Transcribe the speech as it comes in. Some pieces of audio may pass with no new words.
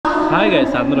Hi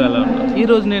guys, అందరూ ఎలా ఉన్నారు?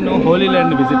 ఈరోజు నేను హోలీ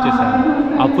ల్యాండ్ విజిట్ చేశాను.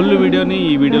 ఆ ఫుల్ వీడియోని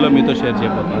ఈ వీడియోలో మీతో షేర్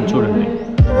చేయబోతున్నాను, చూడండి.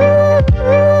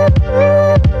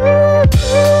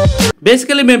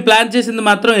 బేసికలీ మేము ప్లాన్ చేసింది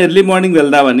మాత్రం ఎర్లీ మార్నింగ్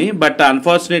వెళ్దామని, బట్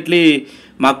అన్ఫార్చునేట్లీ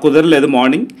మాకు కుదరలేదు.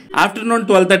 మార్నింగ్ ఆఫ్టర్నూన్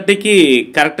 12:30కి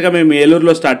కరెక్ట్గా మేము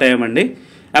ఏలూరులో స్టార్ట్ అయ్యామండి.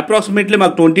 అప్రాక్సిమేట్లీ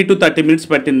మాకు 20 to 30 minutes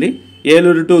పట్టింది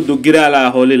Eluru to Duggirala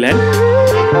Holi land.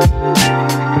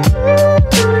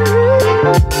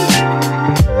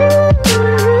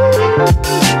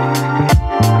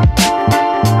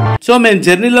 So మేము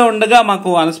జర్నీలో ఉండగా మాకు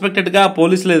అన్ఎక్స్పెక్టెడ్గా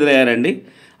పోలీసులు ఎదురయ్యారండి.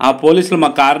 ఆ పోలీసులు మా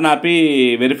కార్ని ఆపి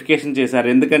వెరిఫికేషన్ చేశారు,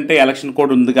 ఎందుకంటే ఎలక్షన్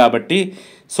కోడ్ ఉంది కాబట్టి.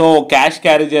 సో క్యాష్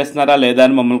క్యారీ చేస్తున్నారా లేదా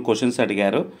అని మమ్మల్ని క్వశ్చన్స్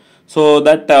అడిగారు. సో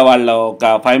దట్ వాళ్ళు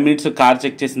ఒక 5 minutes కార్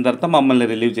చెక్ చేసిన తర్వాత మమ్మల్ని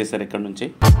రిలీవ్ చేశారు ఇక్కడ నుంచి.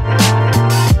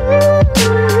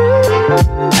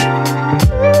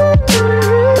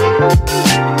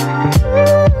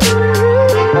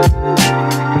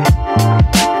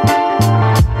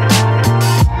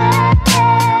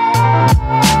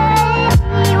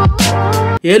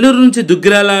 ఏలూరు నుంచి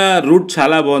దుగ్గిరాల రూట్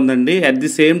చాలా బాగుందండి. అట్ ది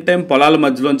సేమ్ టైం పొలాల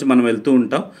మధ్యలోంచి మనం వెళ్తూ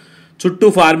ఉంటాం. చుట్టూ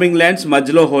ఫార్మింగ్ ల్యాండ్స్,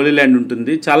 మధ్యలో హోలీ ల్యాండ్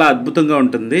ఉంటుంది. చాలా అద్భుతంగా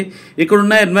ఉంటుంది.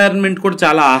 ఇక్కడున్న ఎన్వైరన్మెంట్ కూడా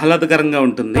చాలా ఆహ్లాదకరంగా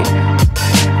ఉంటుంది.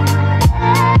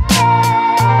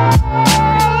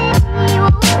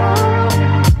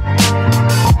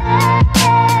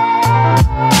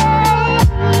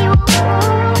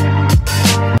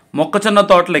 మొక్కజొన్న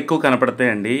తోటలు ఎక్కువ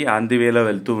కనపడతాయండి ఆన్ ది వేలో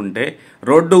వెళ్తూ ఉంటే.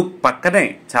 రోడ్డు పక్కనే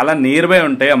చాలా నియర్ బై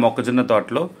ఉంటాయి ఆ మొక్కజొన్న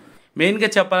తోటలు. మెయిన్గా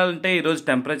చెప్పాలంటే ఈరోజు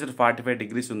టెంపరేచర్ 45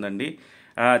 degrees ఉందండి.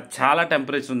 చాలా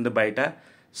టెంపరేచర్ ఉంది బయట.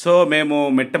 సో మేము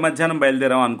మిట్ట మధ్యాహ్నం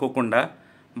బయలుదేరాం అనుకోకుండా.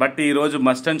 బట్ ఈరోజు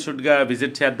మస్ట్ అండ్ షుడ్గా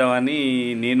విజిట్ చేద్దామని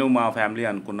నేను మా ఫ్యామిలీ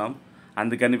అనుకున్నాం,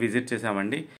 అందుకని విజిట్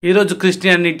చేసామండి. ఈరోజు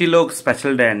క్రిస్టియానిటీలో ఒక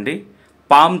స్పెషల్ డే అండి,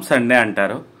 పామ్ సండే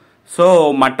అంటారు. సో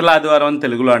మట్టల ఆదివారం అని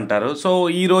తెలుగులో అంటారు. సో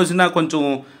ఈ రోజున కొంచెం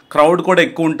క్రౌడ్ కూడా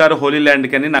ఎక్కువ ఉంటారు హోలీ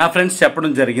ల్యాండ్కి అని నా ఫ్రెండ్స్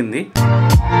చెప్పడం జరిగింది.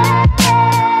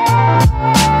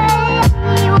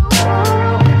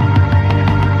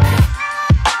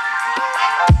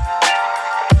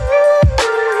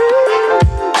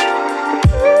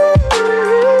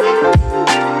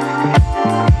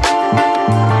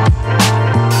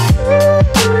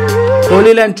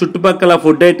 హోలీ ల్యాండ్ చుట్టుపక్కల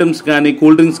ఫుడ్ ఐటమ్స్ కానీ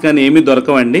కూల్ డ్రింక్స్ కానీ ఏమీ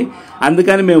దొరకవండి,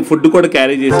 అందుకని మేము ఫుడ్ కూడా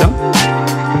క్యారీ చేసాం.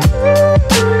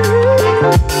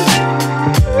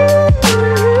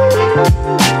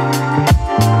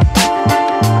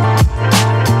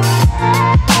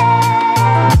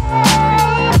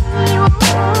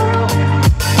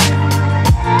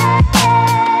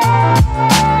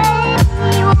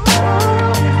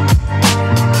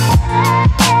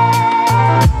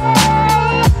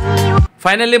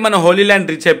 ఫైనల్లీ మనం హోలీ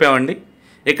ల్యాండ్ రీచ్ అయిపోయామండి.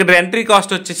 ఇక్కడ ఎంట్రీ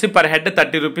కాస్ట్ వచ్చేసి పర్ హెడ్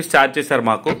 30 rupees ఛార్జ్ చేశారు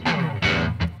మాకు.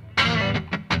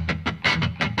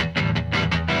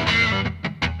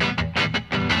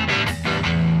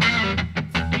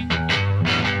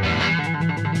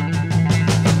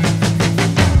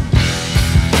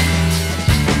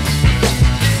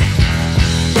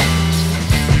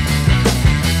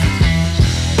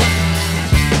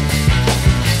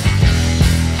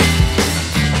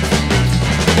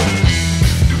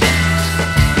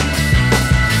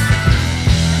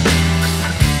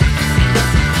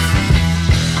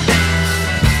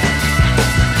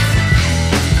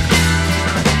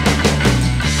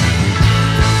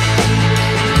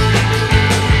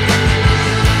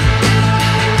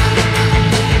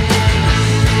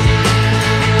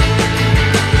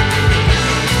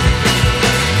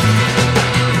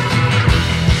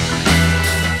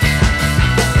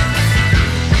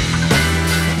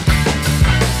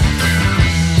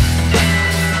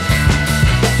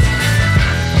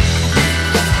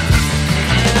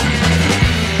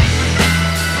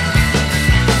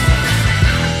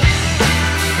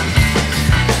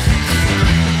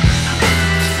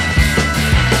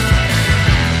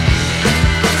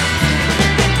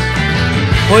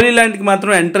 హోలీ ల్యాండ్కి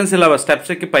మాత్రం ఎంట్రన్స్ ఇలా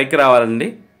స్టెప్స్ ఎక్కి పైకి రావాలండి,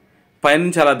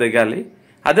 పైనుంచి అలా దిగాలి.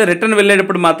 అదే రిటర్న్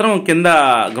వెళ్ళేటప్పుడు మాత్రం కింద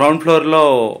గ్రౌండ్ ఫ్లోర్లో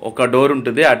ఒక డోర్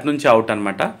ఉంటుంది, అటు నుంచి అవుట్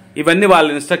అనమాట. ఇవన్నీ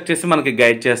వాళ్ళు ఇన్స్ట్రక్ట్ చేసి మనకి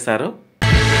గైడ్ చేస్తారు.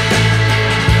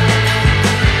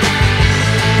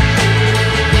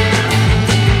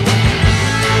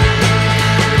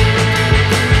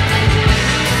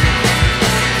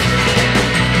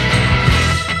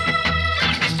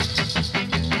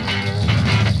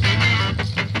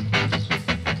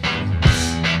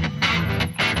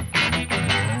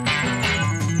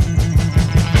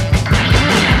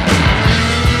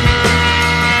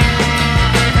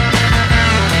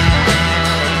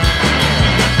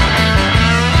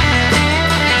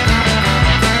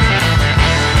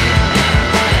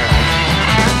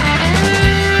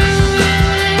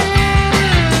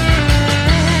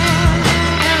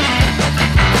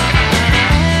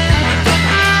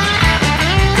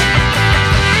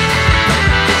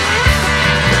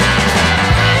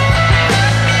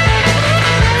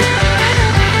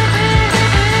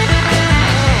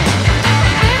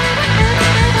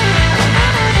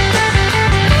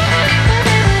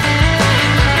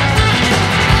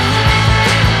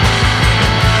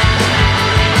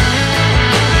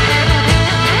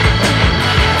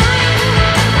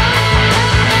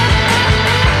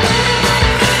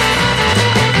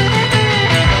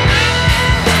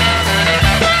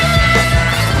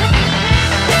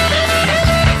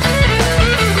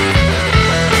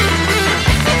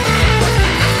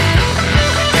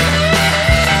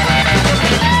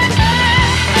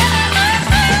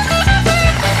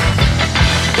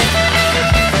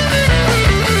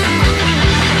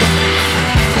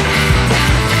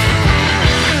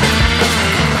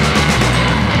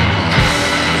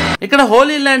 మన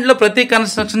హోలీ ల్యాండ్లో ప్రతి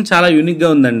కన్స్ట్రక్షన్ చాలా యూనిక్గా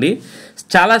ఉందండి.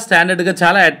 చాలా స్టాండర్డ్గా,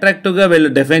 చాలా అట్రాక్టివ్గా వీళ్ళు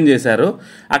డిఫైన్ చేశారు.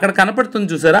 అక్కడ కనపడుతుంది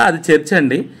చూసారా, అది చర్చ్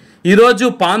అండి. ఈరోజు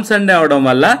పామ్ సండే అవడం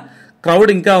వల్ల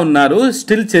క్రౌడ్ ఇంకా ఉన్నారు.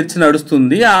 స్టిల్ చర్చ్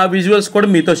నడుస్తుంది. ఆ విజువల్స్ కూడా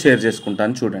మీతో షేర్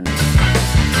చేసుకుంటాను, చూడండి.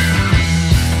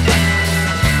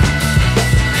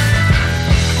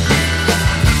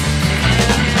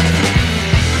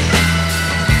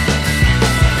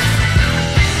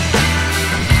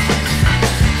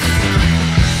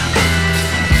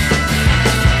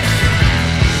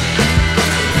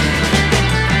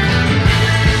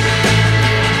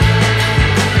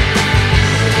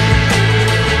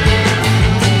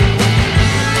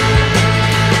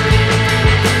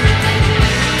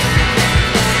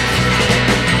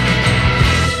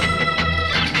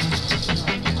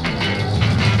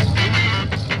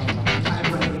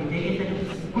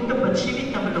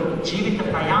 జీవిత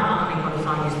ప్రయాణాన్ని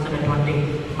కొనసాగిస్తున్నటువంటి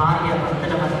భార్య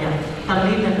భర్తల మధ్య,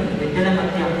 తల్లిదండ్రుల బిడ్డల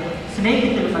మధ్య,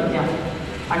 స్నేహితుల మధ్య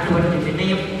అటువంటి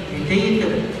విధేయత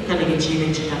కలిగి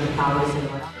జీవించడానికి కావలసిన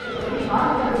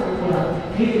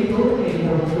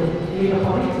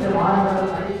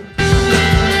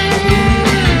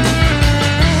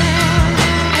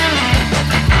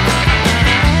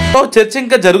చర్చ్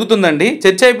ఇంకా జరుగుతుందండి.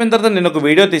 చర్చ్ అయిపోయిన తర్వాత నేను ఒక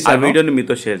వీడియో తీసాను. ఆ వీడియోని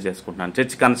మీతో షేర్ చేసుకుంటున్నాను.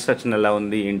 చర్చ్ కన్స్ట్రక్షన్ ఎలా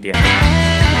ఉంది ఏంటి అని.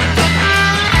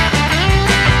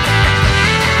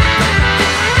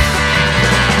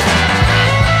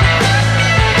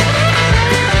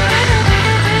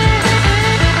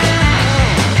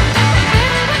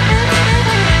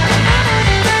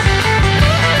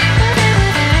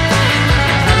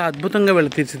 అద్భుతంగా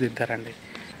వీళ్ళు తీర్చిదిద్దారండి.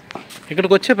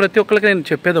 ఇక్కడికి వచ్చే ప్రతి ఒక్కరికి నేను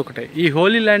చెప్పేది ఒకటే, ఈ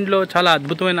హోలీ ల్యాండ్లో చాలా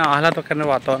అద్భుతమైన ఆహ్లాదకరమైన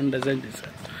వాతావరణం డిజైన్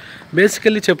చేశారు.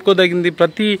 బేసికల్లీ చెప్పుకోదగింది,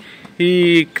 ప్రతి ఈ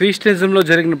క్రిస్టియనిజంలో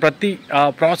జరిగిన ప్రతి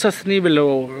ప్రాసెస్ని వీళ్ళు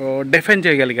డిఫైన్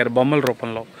చేయగలిగారు బొమ్మల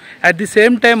రూపంలో. అట్ ది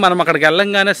సేమ్ టైం మనం అక్కడికి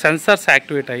వెళ్ళంగానే సెన్సార్స్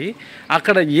యాక్టివేట్ అయ్యి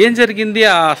అక్కడ ఏం జరిగింది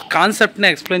ఆ కాన్సెప్ట్ని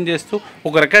ఎక్స్ప్లెయిన్ చేస్తూ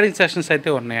ఒక రికార్డింగ్ సెషన్స్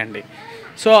అయితే ఉన్నాయండి.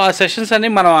 సో ఆ సెషన్స్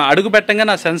అన్ని మనం అడుగు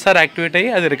పెట్టంగానే ఆ సెన్సార్ యాక్టివేట్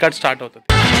అయ్యి అది రికార్డ్ స్టార్ట్ అవుతుంది.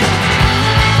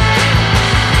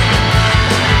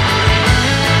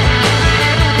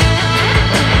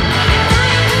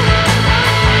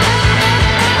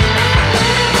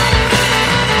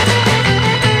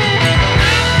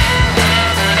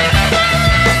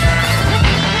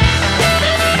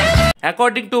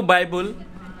 అకార్డింగ్ టు బైబుల్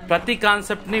ప్రతి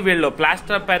కాన్సెప్ట్ని వీళ్ళు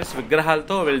ప్లాస్టర్ ఆఫ్ ప్యారిస్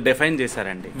విగ్రహాలతో వీళ్ళు డిఫైన్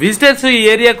చేశారండి. విజిటర్స్ ఈ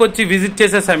ఏరియాకి వచ్చి విజిట్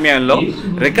చేసే సమయంలో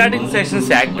రికార్డింగ్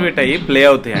సెషన్స్ యాక్టివేట్ అయ్యి ప్లే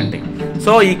అవుతాయండి.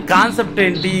 సో ఈ కాన్సెప్ట్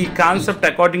ఏంటి, ఈ కాన్సెప్ట్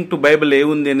అకార్డింగ్ టు బైబుల్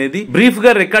ఏముంది అనేది బ్రీఫ్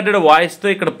గా రికార్డెడ్ వాయిస్ తో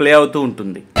ఇక్కడ ప్లే అవుతూ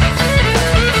ఉంటుంది.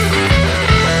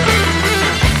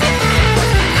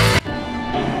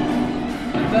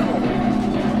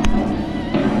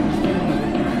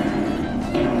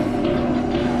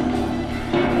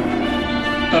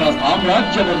 తన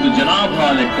సామ్రాజ్యమందు జనాభా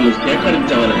లెక్కలు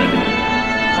సేకరించవలనని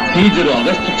సీజరు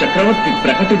అగస్టు చక్రవర్తి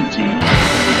ప్రకటించి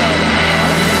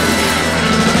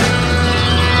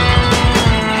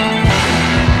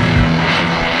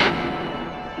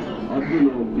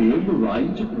అందులో పేర్లు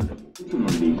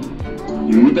రాయించుకుంటుంది.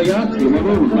 యూదయ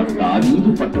సీమలో ఉన్న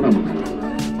దావీదు పట్టణము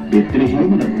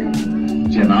బెత్లెహేమునకు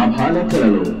జనాభా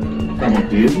లెక్కలలో తమ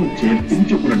పేర్లు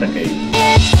చేర్పించుకున్నటకై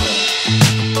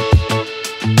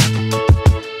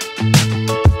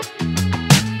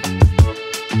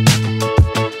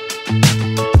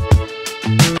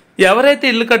ఎవరైతే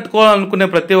ఇల్లు కట్టుకోవాలనుకునే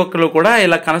ప్రతి ఒక్కరు కూడా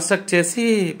ఇలా కన్స్ట్రక్ట్ చేసి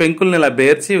పెంకుల్ని ఇలా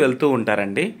బేర్చి వెళ్తూ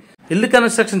ఉంటారండి. ఇల్లు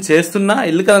కన్స్ట్రక్షన్ చేస్తున్నా,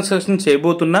 ఇల్లు కన్స్ట్రక్షన్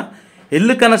చేయబోతున్నా,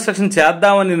 ఇల్లు కన్స్ట్రక్షన్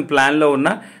చేద్దామని నేను ప్లాన్లో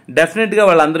ఉన్నా, డెఫినెట్గా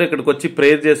వాళ్ళందరూ ఇక్కడికి వచ్చి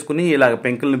ప్రేయర్ చేసుకుని ఇలా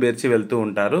పెంకుల్ని బేర్చి వెళ్తూ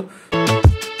ఉంటారు.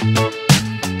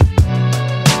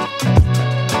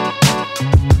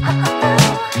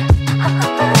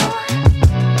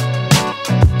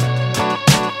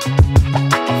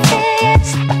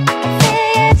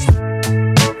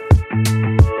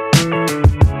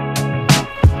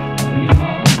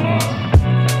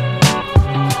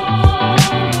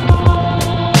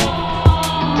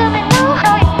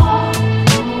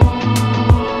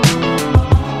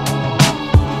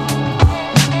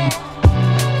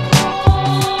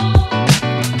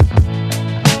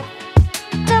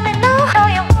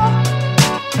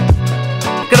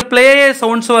 ప్లే అయ్యే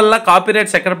సౌండ్స్ వల్ల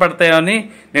కాపీరైట్స్ ఎక్కడ పడతాయో అని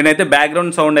నేనైతే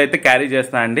బ్యాక్గ్రౌండ్ సౌండ్ అయితే క్యారీ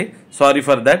చేస్తాను అండి. Sorry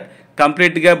for that.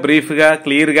 కంప్లీట్గా బ్రీఫ్గా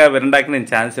క్లియర్గా వినడానికి నేను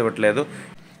ఛాన్స్ ఇవ్వట్లేదు,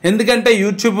 ఎందుకంటే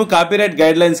యూట్యూబ్ కాపీరైట్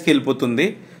గైడ్ లైన్స్కి వెళ్ళిపోతుంది.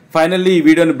 ఫైనల్లీ ఈ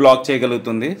వీడియోని బ్లాక్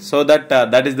చేయగలుగుతుంది. So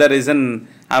that is the reason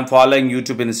I'm following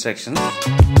YouTube instructions.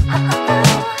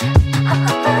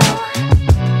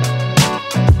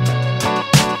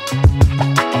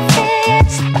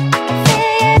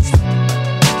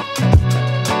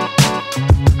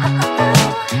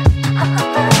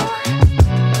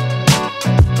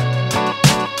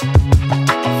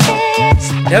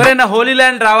 ఎవరైనా హోలీ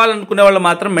ల్యాండ్ రావాలనుకునే వాళ్ళు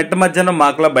మాత్రం మెట్ట మధ్యాహ్నం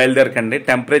మాకులా బయలుదేరకండి,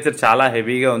 టెంపరేచర్ చాలా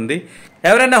హెవీగా ఉంది.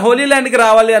 ఎవరైనా హోలీ ల్యాండ్కి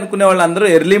రావాలి అనుకునే వాళ్ళందరూ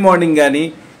ఎర్లీ మార్నింగ్ కానీ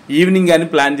ఈవినింగ్ కానీ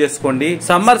ప్లాన్ చేసుకోండి.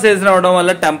 సమ్మర్ సీజన్ అవడం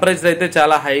వల్ల టెంపరేచర్ అయితే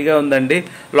చాలా హైగా ఉందండి.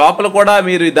 లోపల కూడా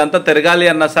మీరు ఇదంతా తిరగాలి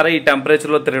అన్నా సరే ఈ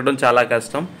టెంపరేచర్లో తిరగడం చాలా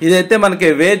కష్టం. ఇదైతే మనకి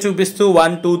వే చూపిస్తూ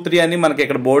 1, 2, 3 అని మనకి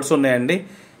ఇక్కడ బోర్డ్స్ ఉన్నాయండి.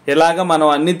 ఇలాగా మనం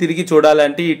అన్ని తిరిగి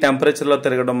చూడాలంటే ఈ టెంపరేచర్లో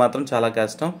తిరగడం మాత్రం చాలా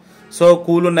కష్టం. సో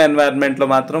కూల్ ఉన్న ఎన్వైరన్మెంట్లో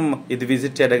మాత్రం ఇది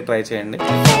విజిట్ చేయడానికి ట్రై చేయండి.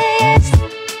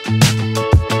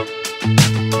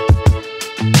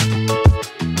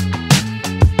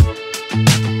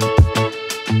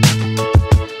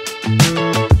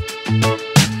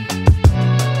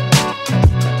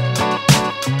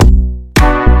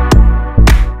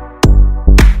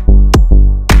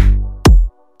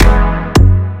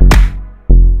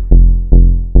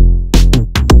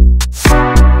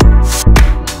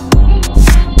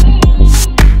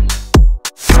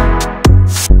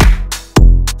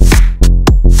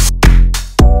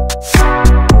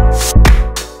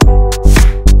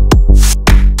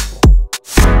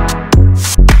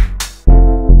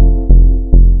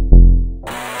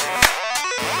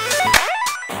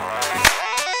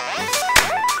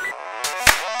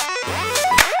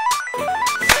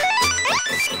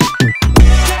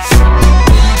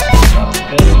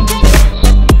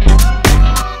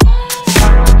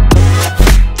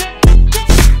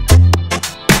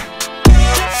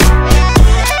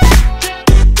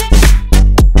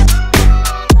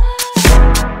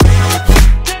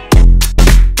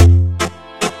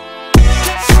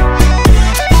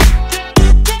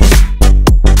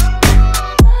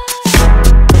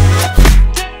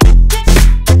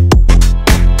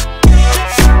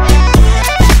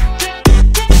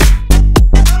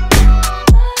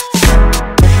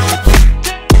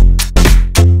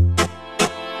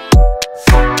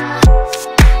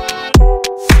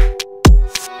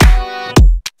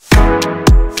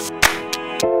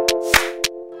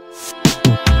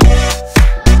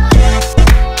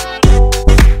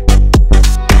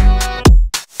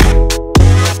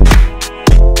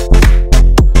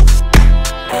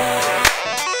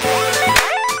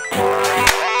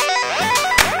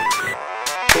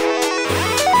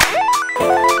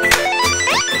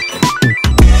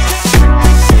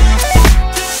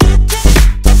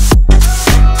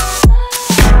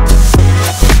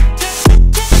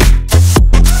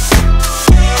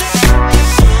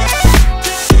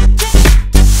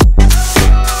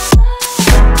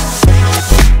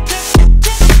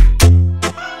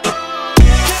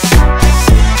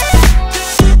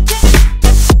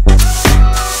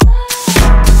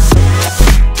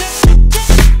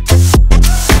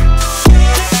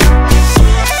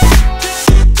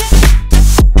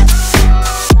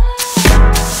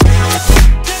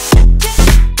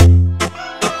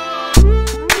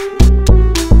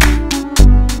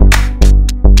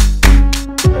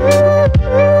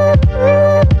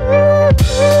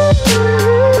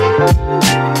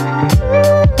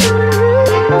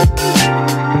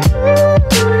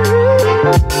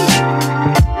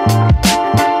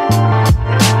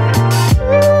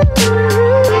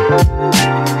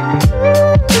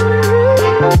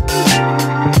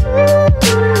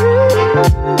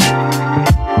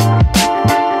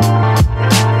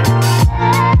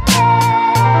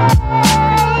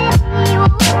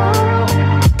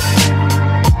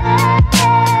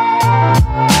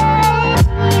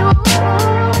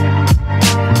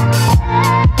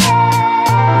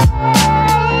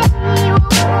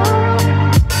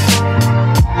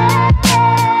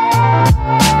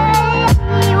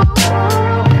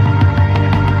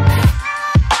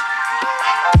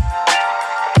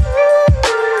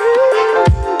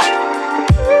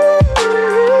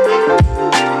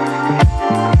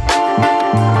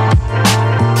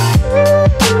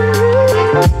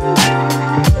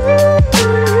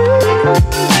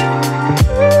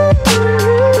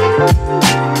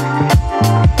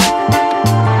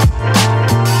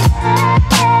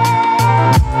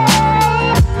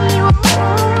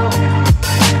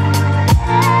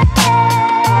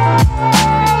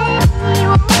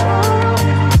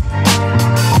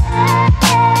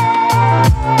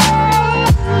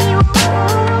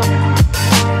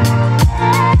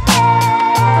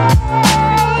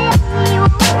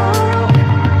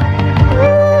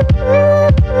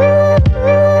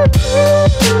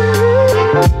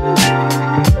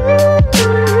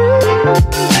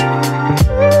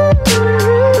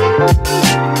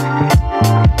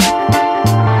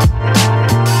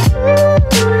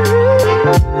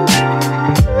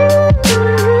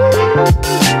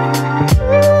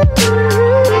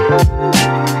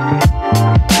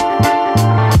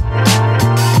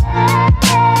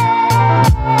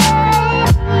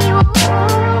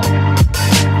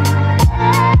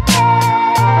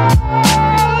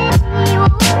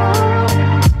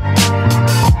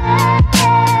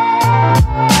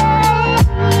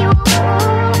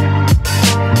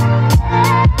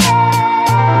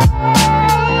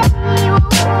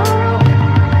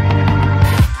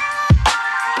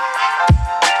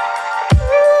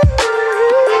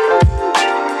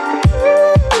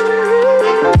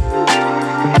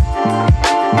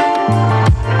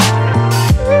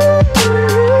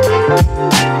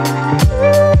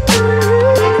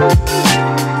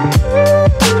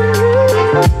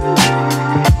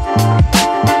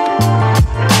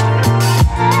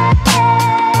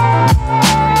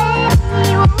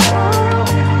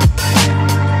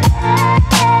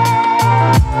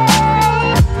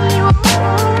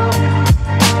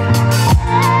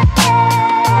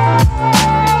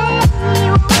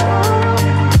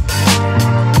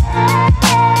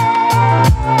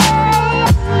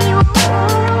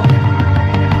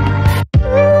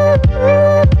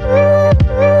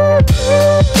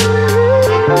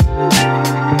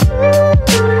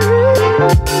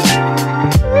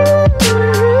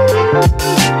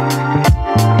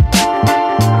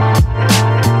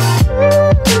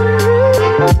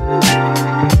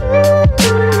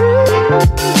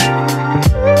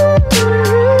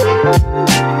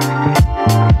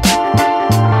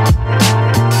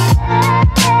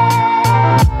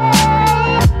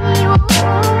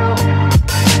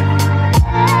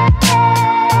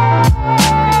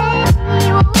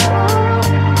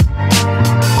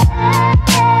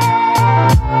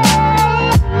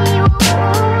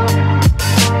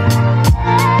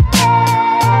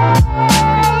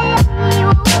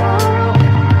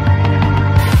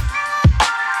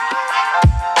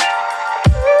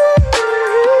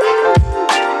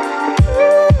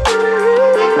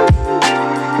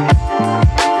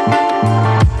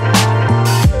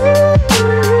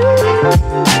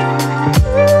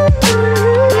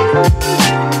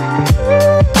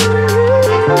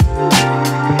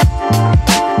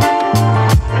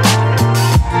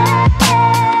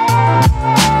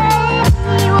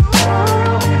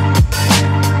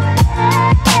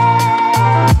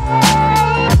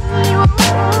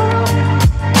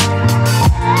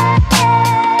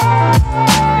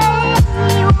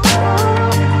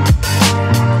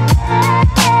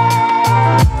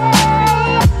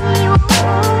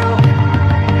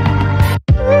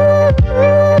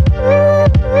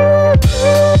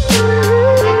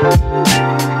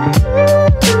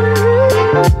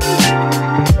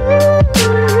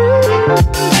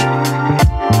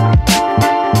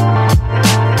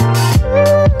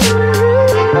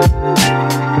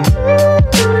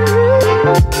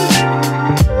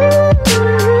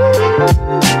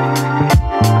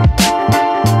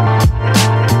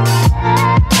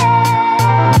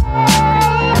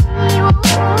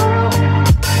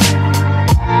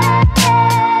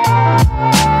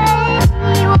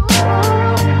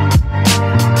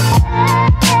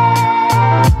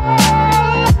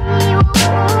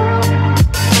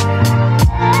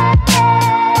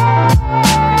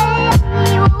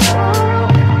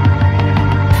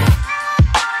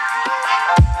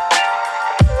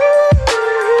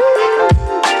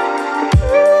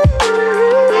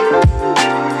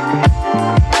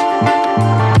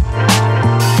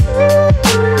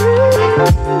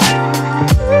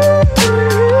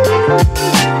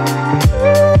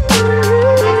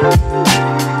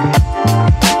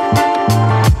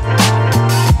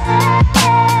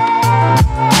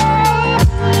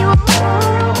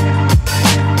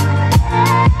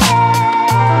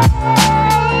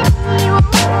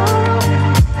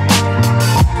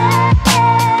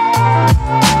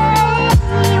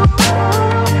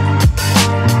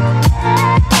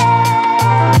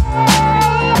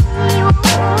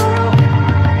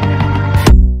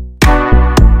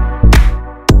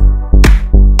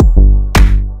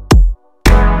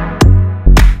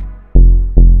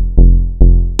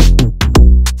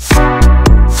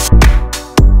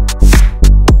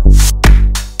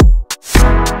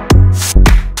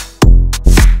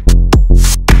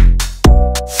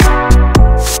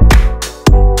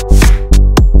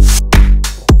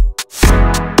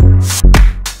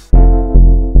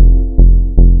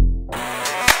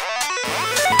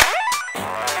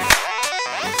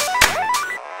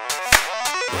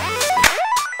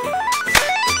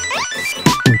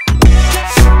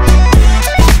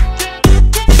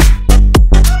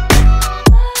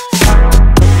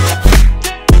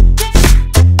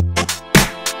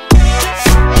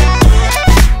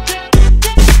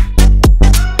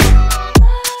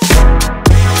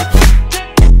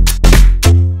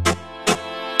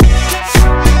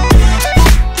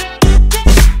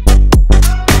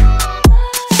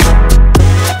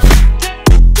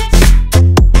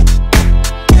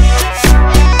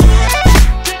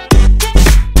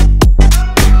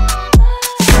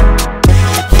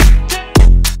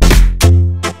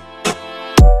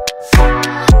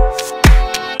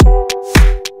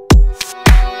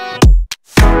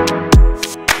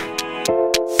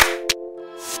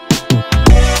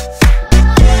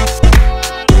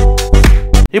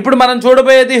 ఇప్పుడు మనం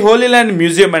చూడబోయేది హోలీ ల్యాండ్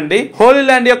మ్యూజియం అండి. హోలీ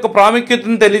ల్యాండ్ యొక్క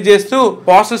ప్రాముఖ్యతను తెలియజేస్తూ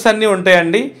పోస్టర్స్ అన్ని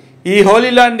ఉంటాయండి. ఈ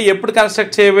హోలీ ల్యాండ్ ఎప్పుడు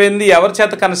కన్స్ట్రక్ట్ చేయబడింది, ఎవరి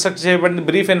చేత కన్స్ట్రక్ట్ చేయబడింది,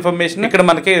 బ్రీఫ్ ఇన్ఫర్మేషన్ ఇక్కడ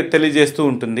మనకి తెలియజేస్తూ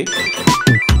ఉంటుంది.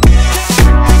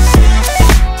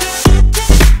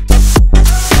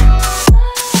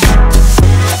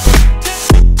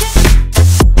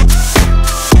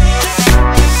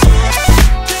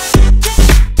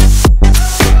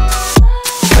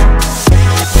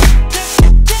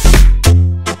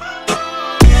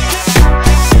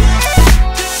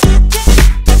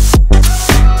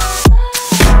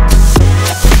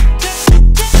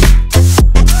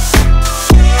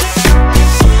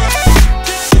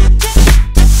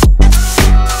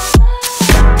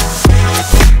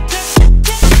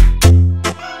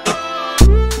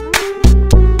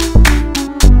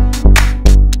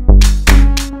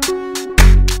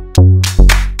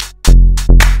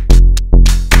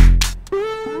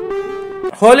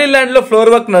 హోలీ ల్యాండ్ లో ఫ్లోర్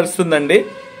వర్క్ నడుస్తుందండి.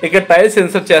 ఇక్కడ టైల్స్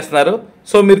ఇన్సర్ట్ చేస్తున్నారు.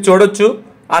 సో మీరు చూడొచ్చు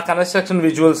ఆ కన్స్ట్రక్షన్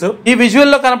విజువల్స్. ఈ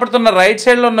విజువల్ లో కనపడుతున్న రైట్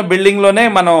సైడ్ లో ఉన్న బిల్డింగ్ లోనే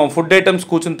మనం ఫుడ్ ఐటమ్స్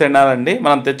కూర్చుని తినాలండి.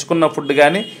 మనం తెచ్చుకున్న ఫుడ్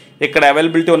కానీ ఇక్కడ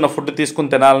అవైలబిలిటీ ఉన్న ఫుడ్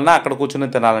తీసుకుని తినాలన్నా అక్కడ కూర్చుని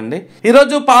తినాలండి. ఈ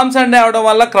రోజు పామ్ సండే అవడం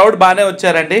వల్ల క్రౌడ్ బాగానే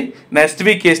వచ్చారండి. Next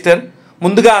week Easter.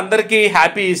 ముందుగా అందరికీ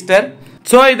హ్యాపీ ఈస్టర్.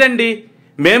 సో ఇదండి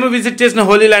మేము విజిట్ చేసిన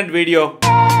హోలీ ల్యాండ్ వీడియో.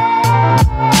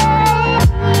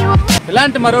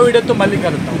 ఇలాంటి మరో వీడియోతో మళ్ళీ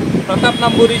కలుద్దాం. Pratap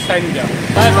Namburi signing.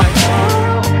 Bye bye.